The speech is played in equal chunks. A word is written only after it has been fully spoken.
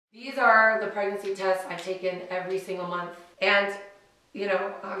These are the pregnancy tests I've taken every single month. And, you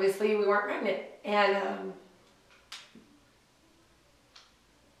know, obviously we weren't pregnant. And,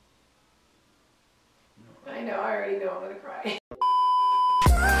 I know, I already know I'm gonna cry.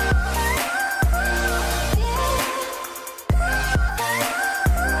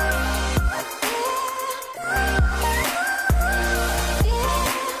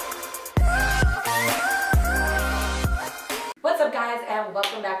 What's up, guys, and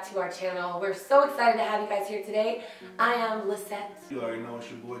welcome back to our channel. We're so excited to have you guys here today. I am Lisette. You already know it's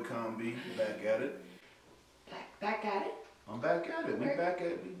your boy Con B, back at it. Back at it? I'm back at it.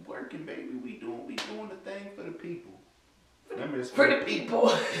 We working, baby. We doing the thing for the people. Remember, it's for the people.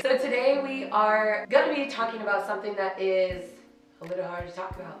 So today we are gonna be talking about something that is a little hard to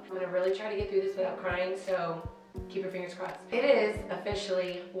talk about. I'm gonna really try to get through this without crying, so keep your fingers crossed. It is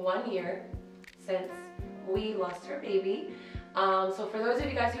officially 1 year since we lost our baby. So for those of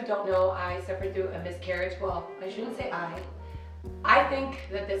you guys who don't know, I suffered through a miscarriage. Well, I shouldn't say I think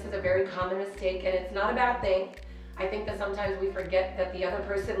that this is a very common mistake, and it's not a bad thing. I think that sometimes we forget that the other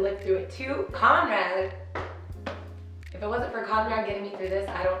person lived through it too. Conrad, if it wasn't for Conrad getting me through this,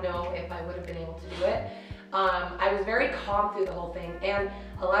 I don't know if I would have been able to do it. I was very calm through the whole thing, and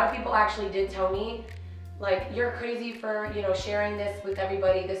a lot of people actually did tell me, like, you're crazy for, you know, sharing this with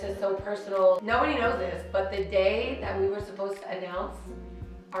everybody. This is so personal. Nobody knows this, but the day that we were supposed to announce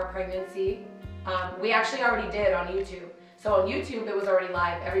our pregnancy, we actually already did on YouTube. So on YouTube, it was already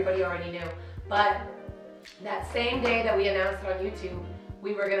live. Everybody already knew. But that same day that we announced it on YouTube,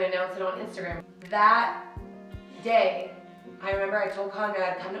 we were gonna announce it on Instagram. That day, I remember I told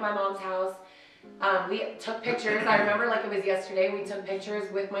Conrad, come to my mom's house. We took pictures. I remember like it was yesterday. We took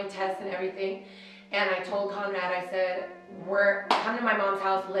pictures with my test and everything. And I told Conrad, I said, come to my mom's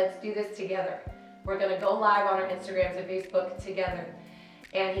house, let's do this together. We're gonna go live on our Instagrams and Facebook together.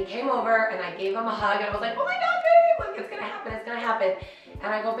 And he came over and I gave him a hug and I was like, oh my God, babe, like, it's gonna happen, it's gonna happen.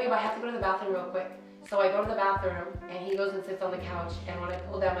 And I go, babe, I have to go to the bathroom real quick. So I go to the bathroom and he goes and sits on the couch, and when I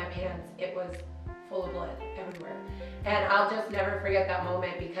pulled down my pants, it was full of blood everywhere. And I'll just never forget that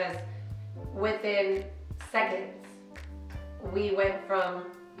moment, because within seconds, we went from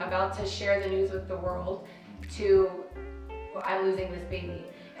about to share the news with the world to I'm losing this baby.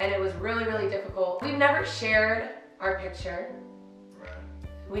 And it was really, really difficult. We've never shared our picture.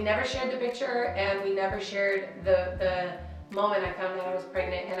 We never shared the picture, and we never shared the moment I found out I was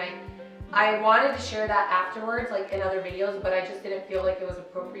pregnant. And I wanted to share that afterwards, like in other videos, but I just didn't feel like it was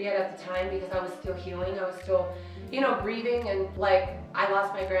appropriate at the time, because I was still healing. I was still, you know, grieving, and like I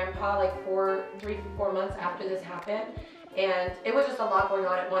lost my grandpa like 3 to 4 months after this happened. And it was just a lot going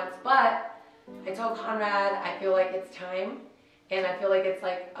on at once. But I told Conrad, I feel like it's time, and I feel like it's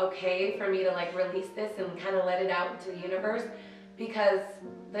like okay for me to like release this and kind of let it out into the universe, because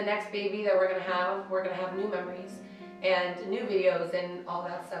the next baby that we're gonna have new memories and new videos and all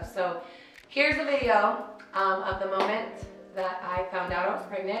that stuff. So here's a video of the moment that I found out I was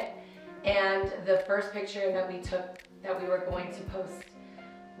pregnant, and the first picture that we took that we were going to post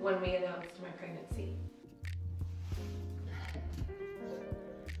when we announced my pregnancy.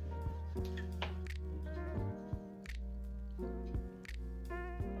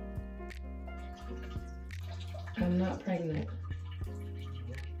 I'm not pregnant.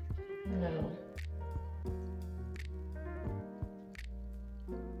 No.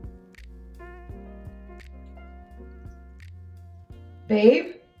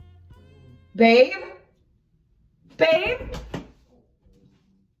 Babe? Babe? Babe?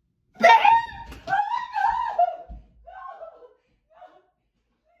 Babe?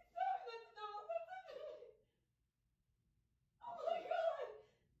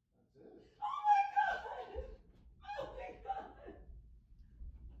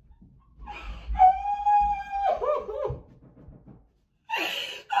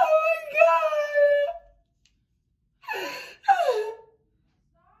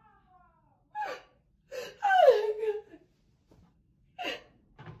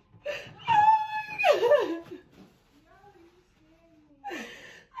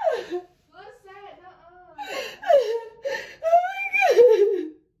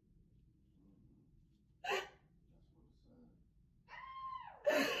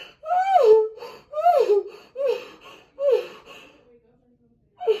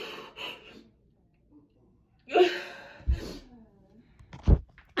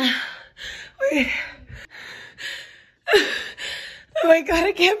 Oh my God,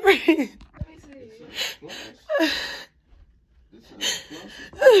 I can't breathe.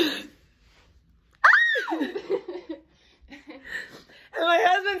 And my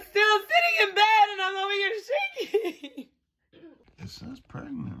husband's still sitting in bed and I'm over here shaking. says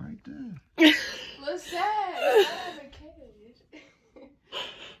pregnant right there. Lisette, I have a kid.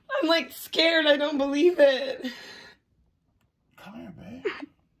 I'm like scared. I don't believe it. Come here, babe.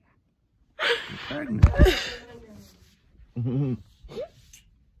 You're pregnant. I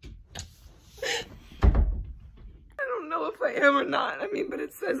don't know if I am or not. I mean, but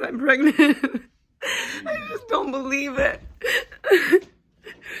it says I'm pregnant. I just don't believe it.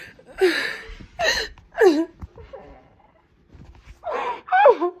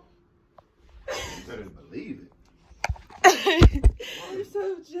 You better believe it. I'm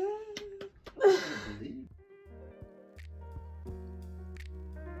so jealous. Believe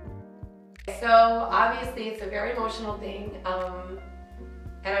So obviously it's a very emotional thing, and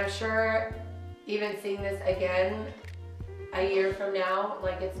I'm sure even seeing this again a year from now,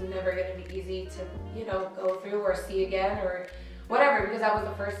 like it's never going to be easy to, you know, go through or see again or whatever, because that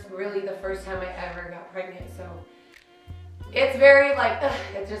was really the first time I ever got pregnant. So it's very like,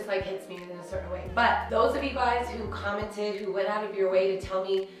 it just like hits me in a certain way. But those of you guys who commented, who went out of your way to tell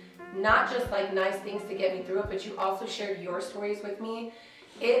me not just like nice things to get me through it, but you also shared your stories with me,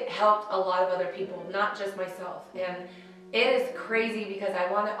 it helped a lot of other people, not just myself. And it is crazy because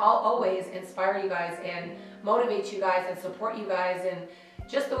I'll always inspire you guys and motivate you guys and support you guys and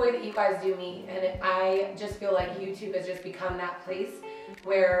just the way that you guys do me. And I just feel like YouTube has just become that place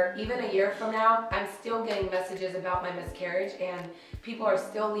where even a year from now, I'm still getting messages about my miscarriage and people are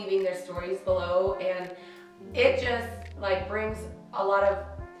still leaving their stories below. And it just like brings a lot of,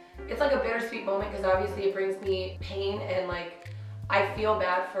 it's like a bittersweet moment because obviously it brings me pain and like, I feel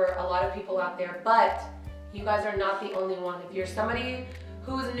bad for a lot of people out there, but you guys are not the only one. If you're somebody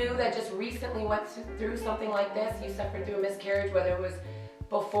who's new that just recently went through something like this, you suffered through a miscarriage, whether it was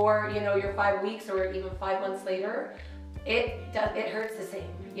before, you know, your 5 weeks or even 5 months later, it hurts the same.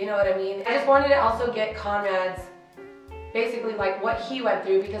 You know what I mean? I just wanted to also get Conrad's, basically like what he went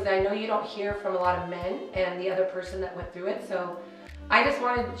through, because I know you don't hear from a lot of men and the other person that went through it. So I just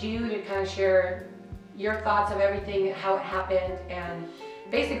wanted you to kind of share your thoughts of everything, how it happened, and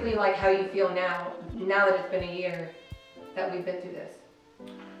basically like how you feel now that it's been a year that we've been through this.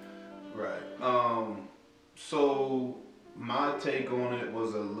 Right. So my take on it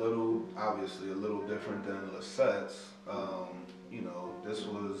was obviously a little different than Lisette's. You know, this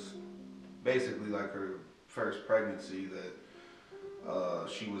was basically like her first pregnancy that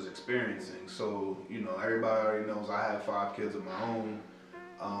she was experiencing. So, you know, everybody already knows I have 5 kids of my own.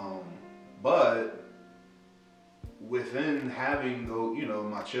 But within having, you know,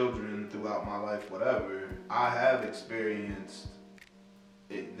 my children throughout my life, whatever, I have experienced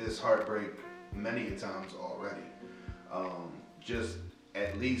this heartbreak many times already. Just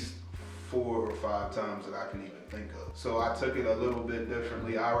at least 4 or 5 times that I can even think of. So I took it a little bit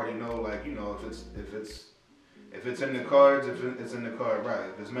differently. I already know, like, you know, if it's in the cards, it's in the card, right?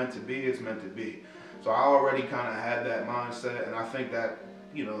 If it's meant to be, it's meant to be. So I already kind of had that mindset, and I think that,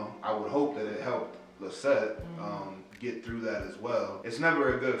 you know, I would hope that it helped Lisette get through that as well. It's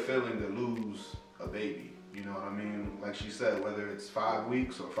never a good feeling to lose a baby. You know what I mean? Like she said, whether it's 5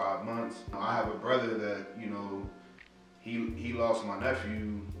 weeks or 5 months. I have a brother that, you know, he lost my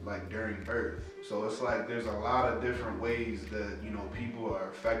nephew like during birth. So it's like there's a lot of different ways that, you know, people are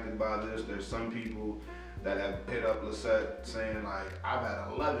affected by this. There's some people that have hit up Lisette saying like, I've had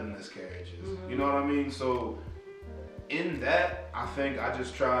 11 miscarriages. You know what I mean? So in that, I think I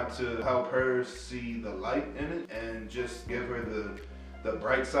just tried to help her see the light in it and just give her the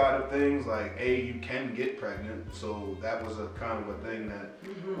bright side of things, like, you can get pregnant. So that was a kind of a thing that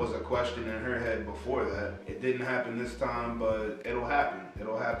was a question in her head before that. It didn't happen this time, but it'll happen.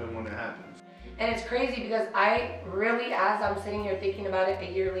 It'll happen when it happens. And it's crazy because I really, as I'm sitting here thinking about it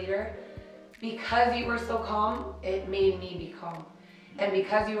a year later, because you were so calm, it made me be calm. And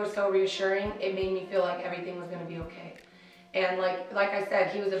because you were so reassuring, it made me feel like everything was gonna be okay. And like I said,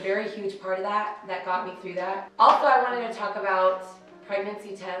 he was a very huge part of that got me through that. Also, I wanted to talk about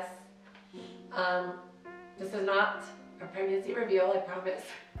pregnancy tests. This is not a pregnancy reveal, I promise.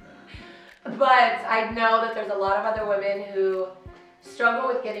 But I know that there's a lot of other women who struggle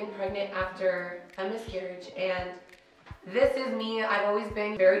with getting pregnant after a miscarriage. And this is me. I've always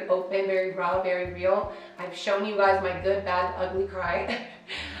been very open, very raw, very real. I've shown you guys my good, bad, ugly cry.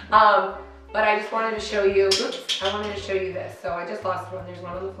 But I just wanted to show you, I wanted to show you this. So I just lost one, there's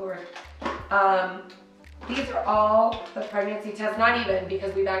one on the floor. These are all the pregnancy tests, not even,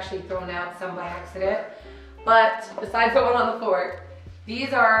 because we've actually thrown out some by accident. But besides the one on the floor,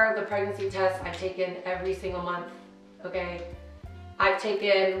 these are the pregnancy tests I've taken every single month, okay? I've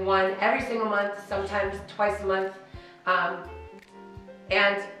taken one every single month, sometimes twice a month.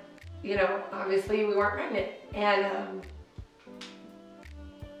 And, you know, obviously we weren't pregnant. And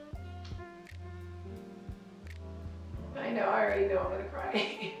know, I already know I'm gonna cry.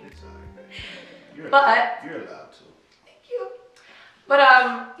 It's alright. But you're allowed to. thank you.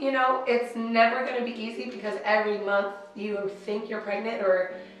 But you know, it's never gonna be easy because every month you think you're pregnant,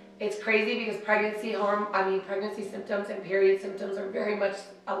 or it's crazy because pregnancy symptoms and period symptoms are very much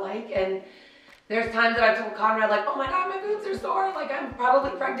alike. And there's times that I've told Conrad, like, oh my God, my boobs are sore, like I'm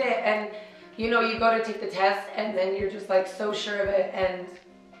probably pregnant. And you know, you go to take the test and then you're just like so sure of it, and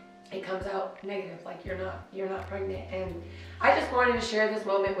it comes out negative, like you're not pregnant. And I just wanted to share this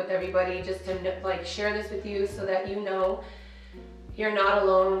moment with everybody, just to like share this with you so that you know you're not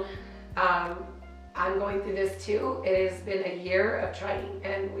alone. I'm going through this too. It has been a year of trying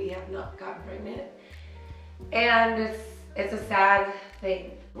and we have not gotten pregnant. And it's a sad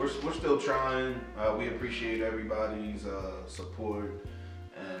thing. We're still trying. We appreciate everybody's support,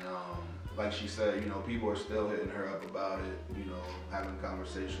 and like she said, you know, people are still hitting her up about it, you know, having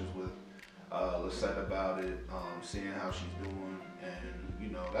conversations with Lisette about it, seeing how she's doing, and you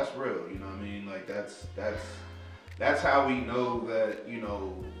know, that's real, you know what I mean? Like that's how we know that, you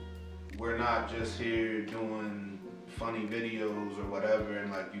know, we're not just here doing funny videos or whatever,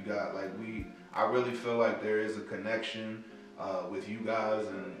 and like you got, like I really feel like there is a connection with you guys,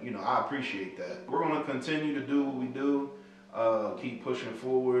 and you know, I appreciate that. We're gonna continue to do what we do, keep pushing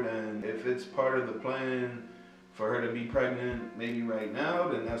forward, and if it's part of the plan for her to be pregnant maybe right now,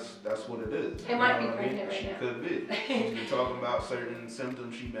 then that's what it is. It might be pregnant right now. She could be. She's been talking about certain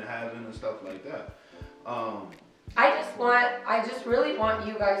symptoms she's been having and stuff like that. I just really want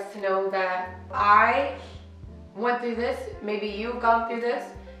you guys to know that I went through this. Maybe you've gone through this.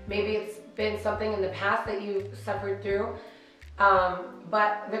 Maybe it's been something in the past that you've suffered through.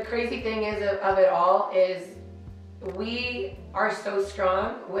 But the crazy thing is of it all is we are so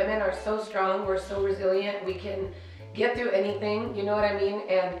strong. Women are so strong. We're so resilient. We can get through anything. You know what I mean?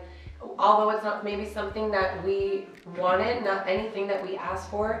 And although it's not maybe something that we wanted, not anything that we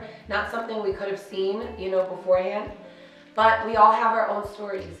asked for, not something we could have seen, you know, beforehand, but we all have our own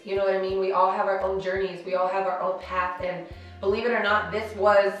stories. You know what I mean? We all have our own journeys. We all have our own path. And believe it or not, this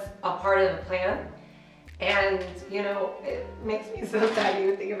was a part of the plan. And, you know, it makes me so sad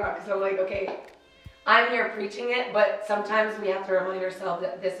even thinking about it. So I'm like, okay, I'm here preaching it, but sometimes we have to remind ourselves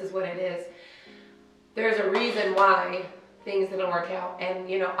that this is what it is. There's a reason why things didn't work out. And,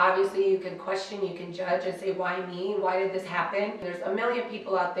 you know, obviously you can question, you can judge and say, why me? Why did this happen? There's a million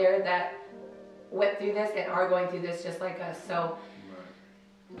people out there that went through this and are going through this just like us. So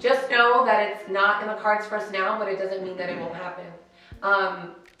just know that it's not in the cards for us now, but it doesn't mean that it won't happen.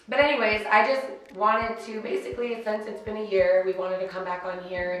 But anyways, I just wanted to basically, since it's been a year, we wanted to come back on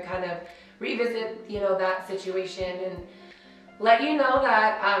here and kind of revisit, you know, that situation and let you know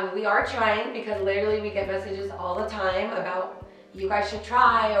that we are trying, because literally we get messages all the time about you guys should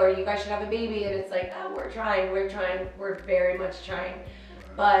try or you guys should have a baby, and it's like, oh, we're trying, we're very much trying.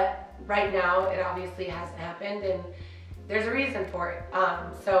 But right now it obviously hasn't happened, and there's a reason for it.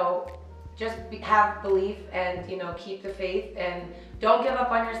 So just have belief and, you know, keep the faith and don't give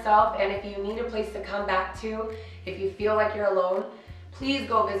up on yourself. And if you need a place to come back to, if you feel like you're alone, please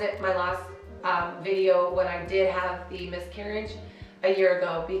go visit my last video when I did have the miscarriage a year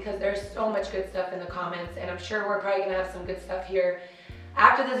ago, because there's so much good stuff in the comments, and I'm sure we're probably gonna have some good stuff here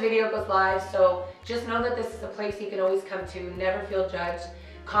after this video goes live. So just know that this is a place you can always come to. Never feel judged.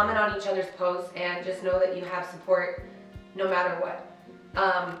 Comment on each other's posts and just know that you have support no matter what.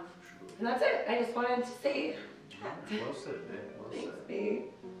 And that's it. I just wanted to say that. Well said, babe. Well said. Thanks, babe.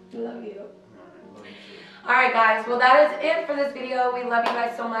 Love you. Love you too. Alright guys, well that is it for this video. We love you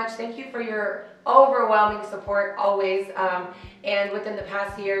guys so much. Thank you for your overwhelming support always. And within the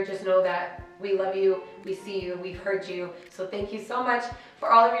past year, just know that we love you, we see you, we've heard you. So thank you so much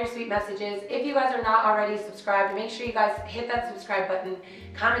for all of your sweet messages. If you guys are not already subscribed, make sure you guys hit that subscribe button,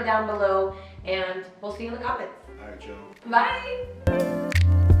 comment down below, and we'll see you in the comments. Alright, Joe. Bye!